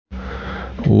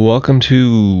Welcome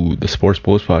to the Sports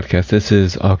Post Podcast. This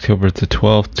is October the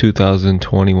 12th,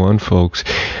 2021, folks.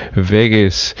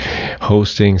 Vegas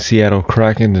hosting Seattle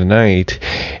Kraken tonight,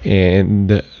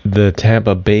 and the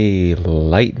Tampa Bay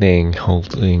Lightning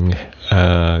holding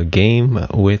a game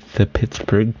with the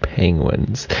Pittsburgh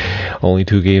Penguins. Only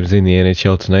two games in the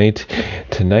NHL tonight.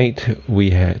 Tonight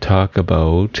we talk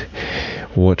about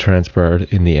what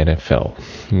transpired in the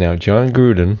NFL. Now, John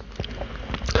Gruden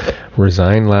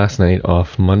resigned last night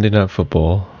off Monday Night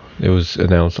Football. It was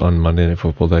announced on Monday Night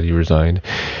Football that he resigned,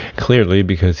 clearly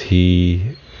because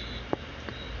he's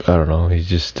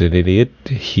just an idiot.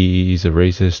 He's a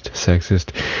racist,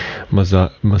 sexist,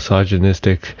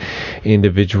 misogynistic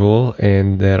individual,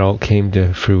 and that all came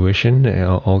to fruition,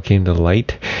 all came to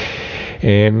light.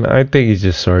 And I think he's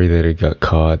just sorry that it got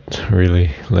caught, really.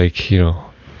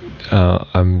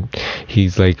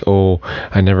 He's like, oh,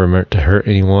 I never meant to hurt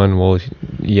anyone. Well,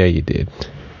 yeah, you did.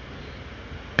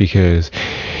 Because,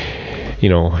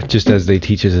 just as they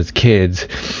teach us as kids,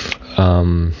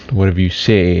 whatever you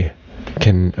say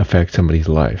can affect somebody's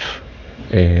life.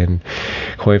 And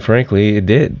quite frankly, it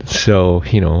did. So,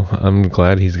 I'm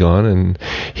glad he's gone, and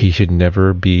he should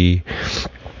never be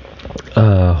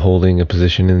holding a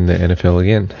position in the NFL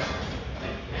again.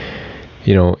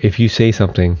 If you say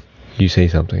something, you say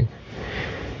something.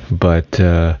 But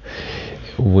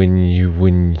when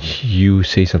you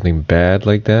say something bad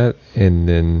like that, and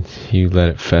then you let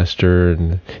it fester,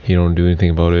 and you don't do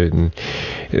anything about it, and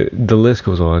the list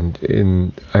goes on.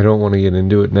 And I don't want to get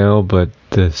into it now, but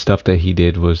the stuff that he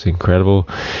did was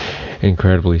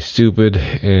incredibly stupid.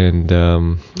 And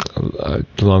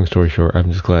long story short,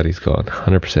 I'm just glad he's gone,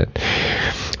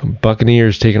 100%.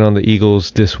 Buccaneers taking on the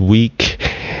Eagles this week.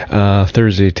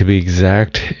 Thursday to be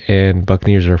exact, and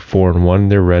Buccaneers are 4-1.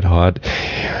 They're red hot.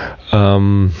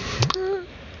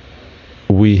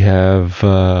 We have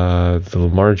the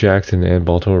Lamar Jackson and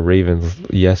Baltimore Ravens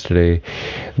yesterday.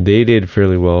 They did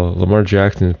fairly well. Lamar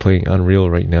Jackson is playing unreal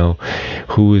right now.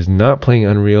 Who is not playing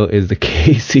unreal is the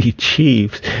KC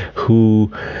Chiefs, who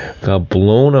got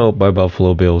blown out by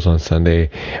Buffalo Bills on Sunday.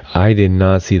 I did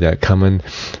not see that coming.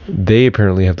 They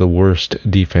apparently have the worst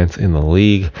defense in the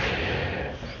league.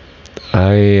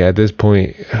 At this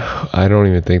point, I don't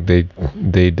even think they'd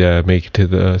make it to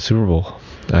the Super Bowl.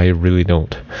 I really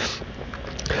don't.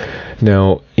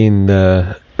 Now, in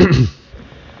the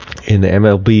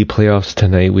MLB playoffs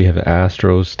tonight, we have the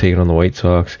Astros taking on the White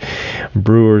Sox,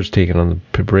 Brewers taking on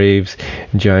the Braves,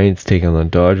 Giants taking on the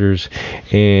Dodgers,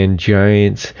 and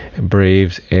Giants,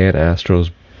 Braves, and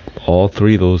Astros. All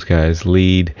three of those teams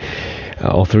lead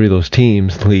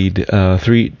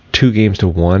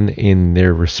 2-1 in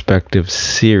their respective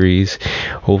series.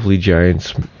 Hopefully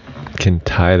Giants can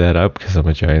tie that up, because I'm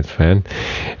a Giants fan.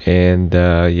 And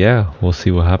we'll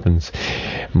see what happens.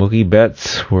 Mookie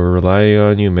Betts, we're relying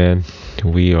on you, man.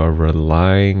 We are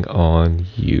relying on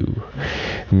you.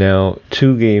 Now,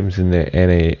 two games in the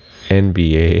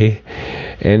NBA.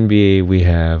 NBA, we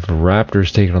have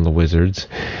Raptors taking on the Wizards,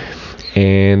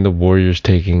 and the Warriors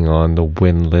taking on the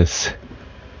winless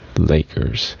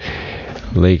Lakers.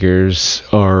 Lakers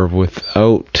are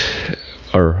without,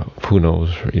 or who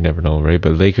knows, you never know, right?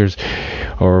 But Lakers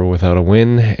are without a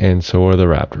win, and so are the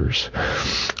Raptors.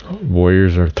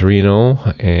 Warriors are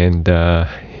 3-0, and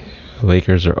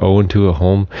Lakers are 0-2 at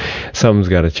home. Something's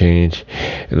got to change.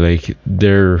 Like,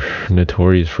 they're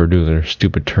notorious for doing their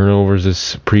stupid turnovers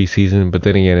this preseason, but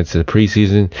then again, it's a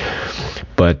preseason.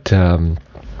 But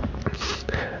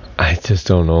I just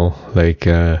don't know. Like,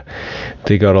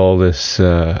 they got all this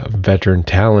veteran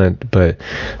talent, but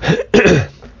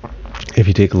if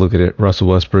you take a look at it, Russell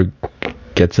Westbrook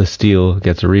gets a steal,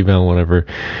 gets a rebound, whatever,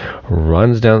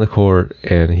 runs down the court,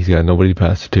 and he's got nobody to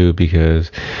pass it to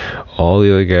because all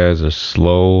the other guys are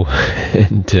slow,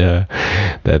 and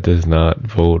that does not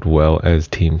bode well as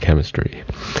team chemistry.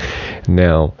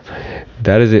 Now,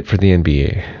 that is it for the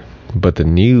NBA, but the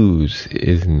news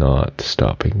is not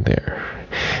stopping there.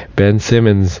 Ben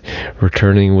Simmons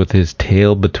returning with his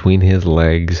tail between his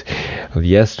legs.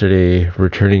 Yesterday,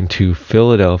 returning to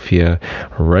Philadelphia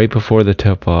right before the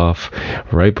tip-off,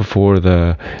 right before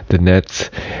the Nets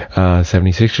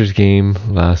 76ers game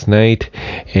last night,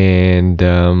 and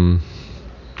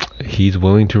he's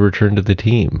willing to return to the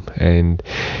team. And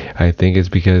I think it's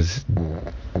because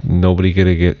nobody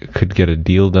could get a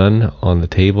deal done on the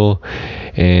table,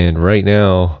 and right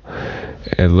now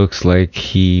it looks like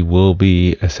he will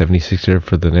be a 76er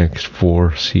for the next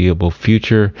foreseeable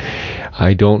future.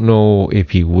 I don't know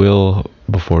if he will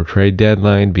before trade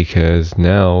deadline, because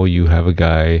now you have a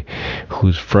guy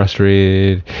who's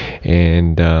frustrated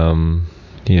and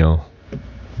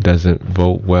doesn't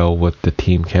vote well with the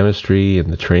team chemistry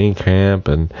and the training camp,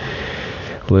 and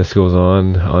the list goes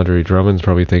on. Andre Drummond's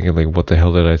probably thinking, like, what the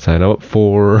hell did I sign up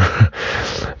for?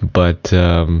 But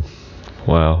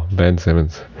wow, Ben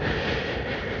Simmons,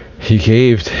 he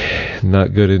caved.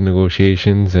 Not good in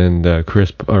negotiations. And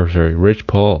Rich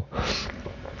Paul,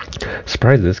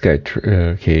 surprised this guy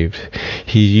caved.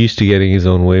 He's used to getting his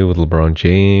own way with LeBron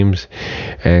James,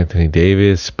 Anthony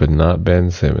Davis, but not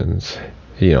Ben Simmons.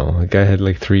 You know, the guy had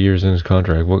like 3 years in his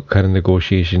contract. What kind of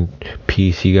negotiation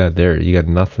piece you got there? You got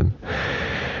nothing.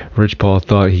 Rich Paul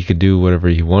thought he could do whatever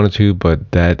he wanted to,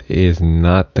 but that is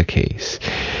not the case.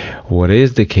 What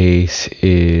is the case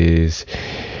is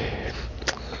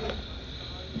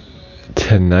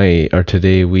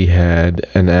today we had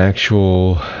an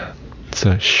actual, it's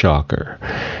a shocker.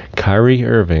 Kyrie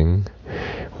Irving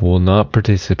will not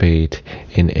participate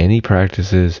in any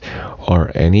practices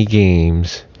or any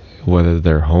games, whether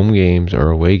they're home games or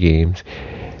away games,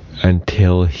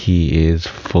 until he is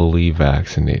fully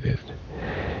vaccinated.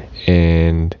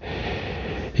 And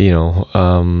you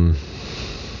know,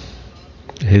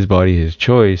 his body, his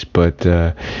choice, but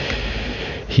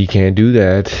he can't do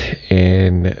that.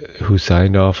 And who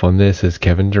signed off on this is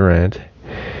Kevin Durant,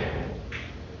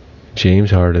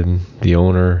 James Harden, the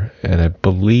owner, and I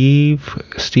believe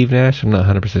Steve Nash. I'm not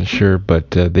 100% sure,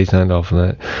 but they signed off on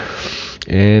that.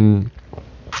 And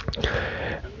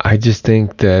I just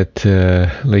think that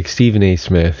like Stephen A.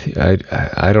 Smith,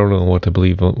 I don't know what to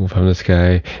believe from this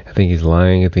guy. I think he's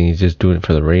lying. I think he's just doing it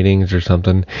for the ratings or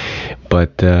something.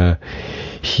 But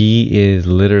he is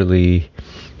literally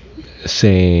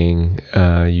saying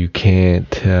you can't.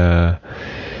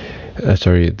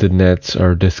 The Nets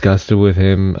are disgusted with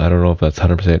him. I don't know if that's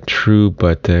 100% true,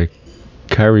 but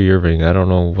Kyrie Irving, I don't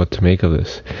know what to make of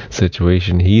this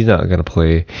situation. He's not going to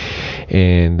play.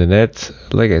 And the Nets,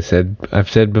 like I've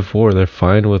said before, they're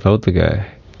fine without the guy.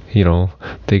 You know,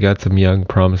 they got some young,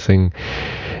 promising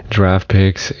draft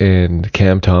picks, and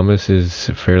Cam Thomas is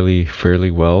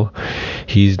fairly well.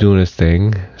 He's doing his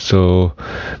thing. So,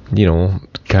 you know,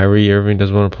 Kyrie Irving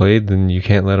doesn't want to play, then you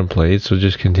can't let him play. So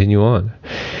just continue on.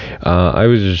 I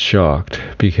was just shocked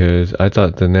because I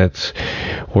thought the Nets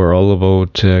were all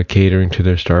about catering to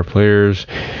their star players,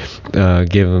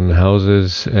 giving them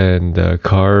houses and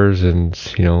cars and,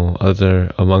 you know,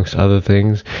 amongst other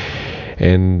things.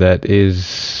 And that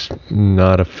is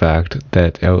not a fact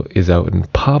that is out in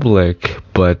public,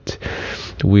 but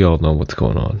we all know what's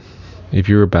going on. If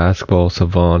you're a basketball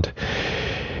savant,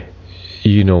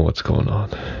 you know what's going on.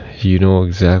 You know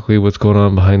exactly what's going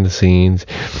on behind the scenes.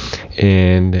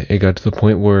 And it got to the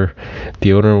point where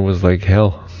the owner was like,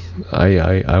 hell,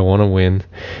 I want to win.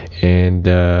 And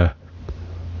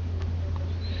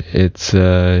it's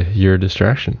you're a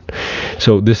distraction.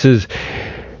 So this is,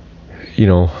 you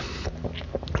know,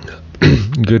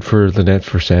 good for the Nets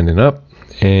for standing up,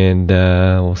 and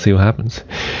we'll see what happens.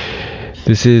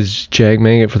 This is Jag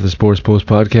Mangat for the Sports Post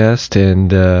podcast,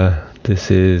 and this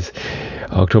is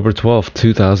October 12th,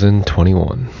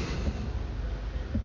 2021.